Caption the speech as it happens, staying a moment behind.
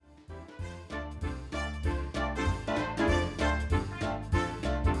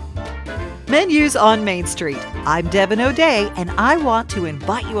Menus on Main Street. I'm Devin O'Day, and I want to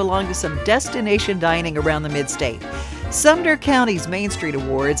invite you along to some destination dining around the Mid-State. Sumner County's Main Street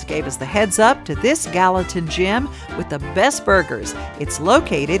Awards gave us the heads up to this Gallatin gem with the best burgers. It's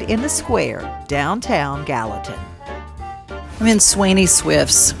located in the square, downtown Gallatin. I'm in Swaney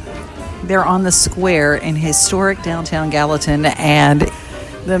Swift's. They're on the square in historic downtown Gallatin, and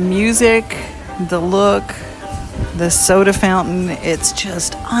the music, the look, the soda fountain, it's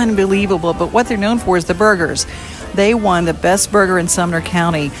just unbelievable. But what they're known for is the burgers. They won the best burger in Sumner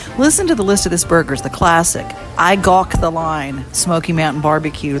County. Listen to the list of this burgers. The classic, I Gawk the Line, Smoky Mountain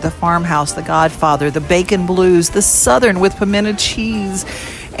Barbecue, the Farmhouse, the Godfather, the Bacon Blues, the Southern with pimento cheese,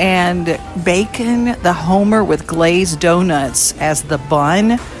 and bacon, the Homer with glazed donuts as the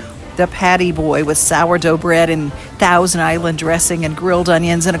bun, the Patty Boy with sourdough bread and Thousand Island dressing and grilled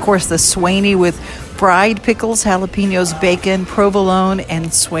onions, and of course the Swaney with fried pickles, jalapenos, bacon, provolone, and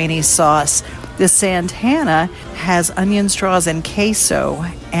Swaney sauce. The Santana has onion straws and queso,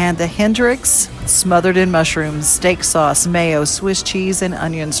 and the Hendrix smothered in mushrooms, steak sauce, mayo, Swiss cheese, and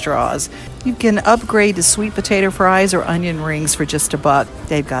onion straws. You can upgrade to sweet potato fries or onion rings for just $1.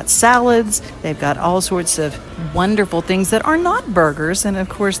 They've got salads, they've got all sorts of wonderful things that are not burgers, and of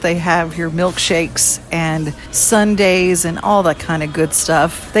course they have your milkshakes and sundaes and all that kind of good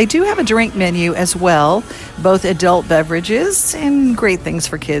stuff. They do have a drink menu as well, both adult beverages and great things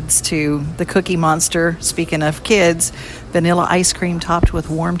for kids too. The Cookie Monster, speaking of kids, vanilla ice cream topped with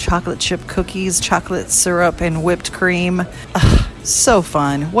warm chocolate chip cookies, chocolate syrup, and whipped cream. So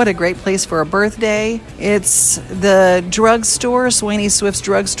fun. What a great place for a birthday. It's the drugstore, Swaney Swift's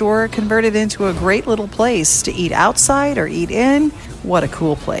drugstore, converted into a great little place to eat outside or eat in. What a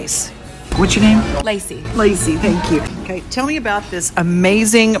cool place. What's your name? Lacey. Lacey, thank you. Okay, tell me about this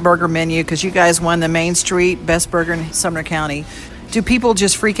amazing burger menu, because you guys won the Main Street Best Burger in Sumner County. Do people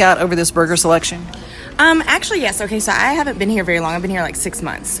just freak out over this burger selection? Actually, yes. Okay, so I haven't been here very long. I've been here like 6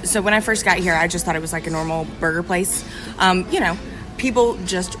 months. So when I first got here, I just thought it was like a normal burger place. People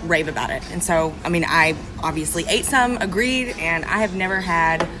just rave about it. And so, I obviously ate some, agreed, and I have never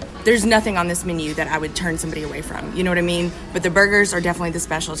had... There's nothing on this menu that I would turn somebody away from. You know what I mean? But the burgers are definitely the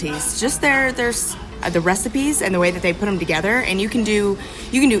specialties. Just there's the recipes and the way that they put them together. And you can do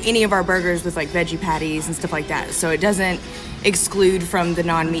any of our burgers with like veggie patties and stuff like that. So it doesn't exclude from the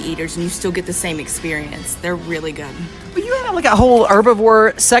non-meat eaters, and you still get the same experience. They're really good. Well, you had like a whole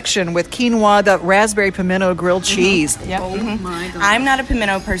herbivore section with quinoa, the raspberry pimento grilled cheese. Yep. Oh my God. I'm not a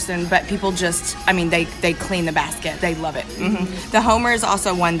pimento person, but people just, they clean the basket. They love it. The Homer is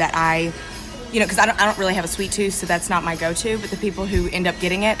also one that because I don't really have a sweet tooth, so that's not my go-to, but the people who end up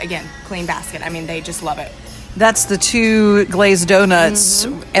getting it, again, clean basket. They just love it. That's the 2 glazed donuts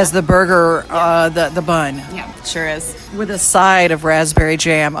as the burger, the bun. Yeah, sure is. With a side of raspberry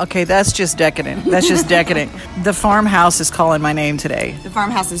jam. Okay, that's just decadent. That's just decadent. The Farmhouse is calling my name today. The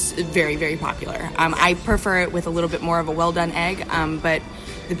Farmhouse is very, very popular. I prefer it with a little bit more of a well-done egg, but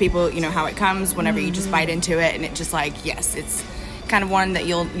the people, how it comes whenever you just bite into it, and it just yes, it's kind of one that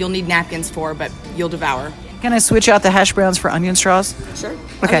you'll need napkins for, but you'll devour. Can I switch out the hash browns for onion straws? Sure.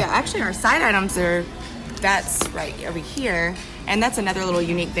 Okay. Oh, yeah, actually, our side items that's right over here. And that's another little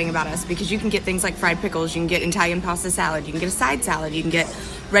unique thing about us, because you can get things like fried pickles, you can get Italian pasta salad, you can get a side salad, you can get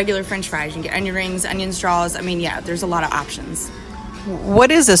regular French fries, you can get onion rings, onion straws. There's a lot of options.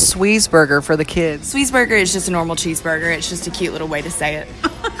 What is a Sweeze burger for the kids? Sweeze burger is just a normal cheeseburger. It's just a cute little way to say it.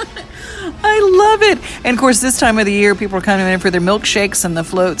 I love it. And of course, this time of the year, people are coming in for their milkshakes and the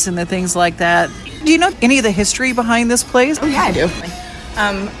floats and the things like that. Do you know any of the history behind this place? Oh, yeah, I do.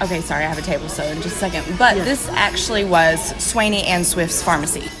 Okay, sorry, I have a table, so in just a second. But This actually was Swaney and Swift's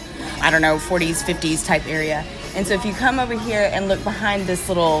pharmacy. 40s, 50s type area. And so if you come over here and look behind this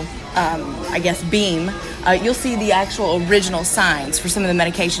little, beam, you'll see the actual original signs for some of the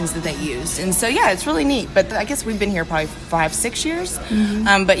medications that they used. And so, it's really neat. But I guess we've been here probably 5-6 years.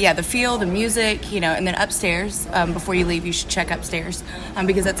 But the feel, the music, and then upstairs, before you leave, you should check upstairs,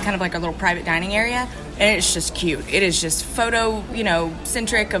 because that's kind of like our little private dining area. And it's just cute. It is just photo,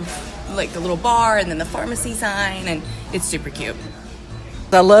 centric of like the little bar and then the pharmacy sign, and it's super cute.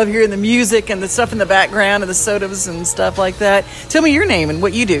 I love hearing the music and the stuff in the background and the sodas and stuff like that. Tell me your name and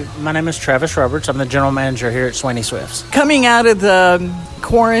what you do. My name is Travis Roberts. I'm the general manager here at Swaney Swift's. Coming out of the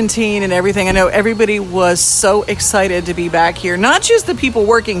quarantine and everything, I know everybody was so excited to be back here. Not just the people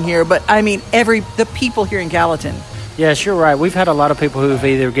working here, but the people here in Gallatin. Yes, you're right. We've had a lot of people who've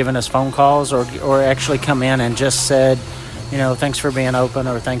either given us phone calls or actually come in and just said, thanks for being open,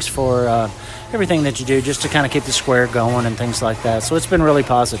 or thanks for everything that you do just to kind of keep the square going and things like that. So it's been really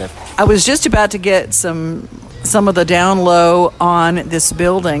positive. I was just about to get some some of the down low on this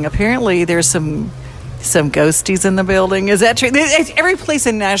building. Apparently, there's some ghosties in the building. Is that true? Every place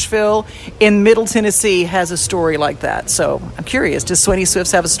in Nashville, in Middle Tennessee, has a story like that. So I'm curious, does Swaney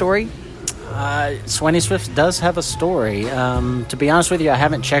Swifts have a story? Swaney Swifts does have a story. To be honest with you, I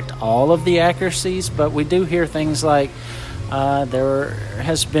haven't checked all of the accuracies, but we do hear things like there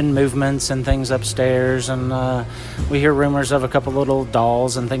has been movements and things upstairs, and we hear rumors of a couple little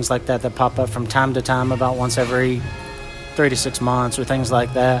dolls and things like that pop up from time to time about once every 3 to 6 months or things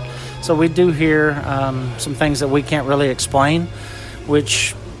like that. So we do hear some things that we can't really explain,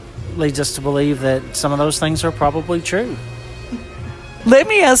 which leads us to believe that some of those things are probably true. Let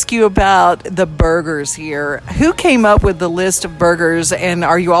me ask you about the burgers here. Who came up with the list of burgers, and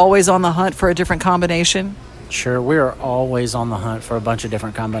are you always on the hunt for a different combination? Sure, we are always on the hunt for a bunch of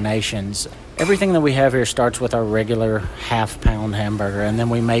different combinations. Everything that we have here starts with our regular half-pound hamburger, and then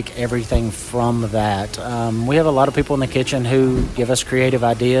we make everything from that. We have a lot of people in the kitchen who give us creative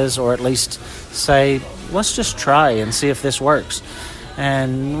ideas, or at least say, let's just try and see if this works.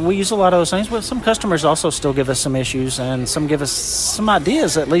 And we use a lot of those things, but some customers also still give us some issues, and some give us some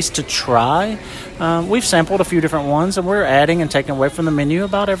ideas at least to try. We've sampled a few different ones, and we're adding and taking away from the menu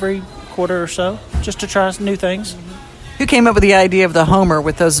about every quarter or so, just to try new things. Who came up with the idea of the Homer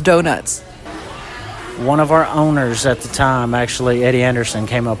with those donuts? One of our owners at the time, actually, Eddie Anderson,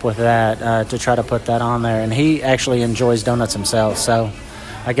 came up with that to try to put that on there, and he actually enjoys donuts himself, so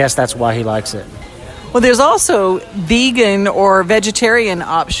I guess that's why he likes it. Well, there's also vegan or vegetarian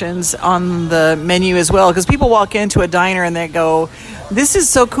options on the menu as well, because people walk into a diner and they go, this is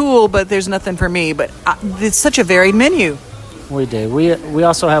so cool, but there's nothing for me. But it's such a varied menu. We do. We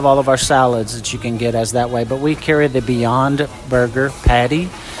also have all of our salads that you can get as that way, but we carry the Beyond Burger patty,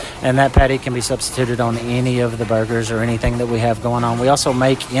 and that patty can be substituted on any of the burgers or anything that we have going on. We also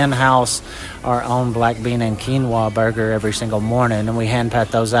make in-house our own black bean and quinoa burger every single morning, and we hand pat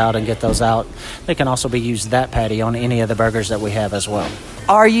those out and get those out. They can also be used, that patty, on any of the burgers that we have as well.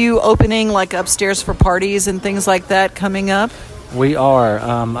 Are you opening like upstairs for parties and things like that coming up? We are.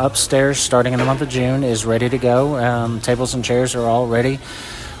 Upstairs, starting in the month of June, is ready to go. Tables and chairs are all ready.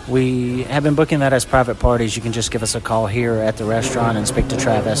 We have been booking that as private parties. You can just give us a call here at the restaurant and speak to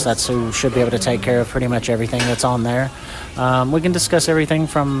Travis. That's who should be able to take care of pretty much everything that's on there. We can discuss everything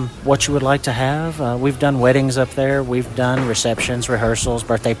from what you would like to have. We've done weddings up there. We've done receptions, rehearsals,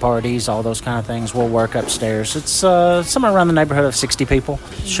 birthday parties, all those kind of things. We'll work upstairs. It's somewhere around the neighborhood of 60 people.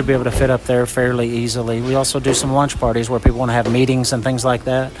 Should be able to fit up there fairly easily. We also do some lunch parties where people want to have meetings and things like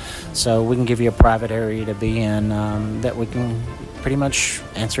that. So we can give you a private area to be in that we can pretty much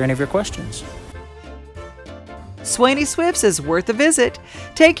answer any of your questions. Swaney Swifts is worth a visit.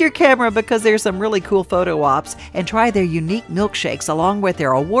 Take your camera because there's some really cool photo ops, and try their unique milkshakes along with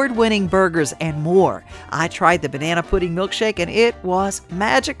their award-winning burgers and more. I tried the banana pudding milkshake and it was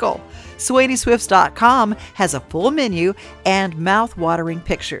magical. SwaneySwifts.com has a full menu and mouth-watering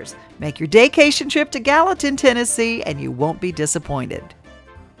pictures. Make your daycation trip to Gallatin, Tennessee, and you won't be disappointed.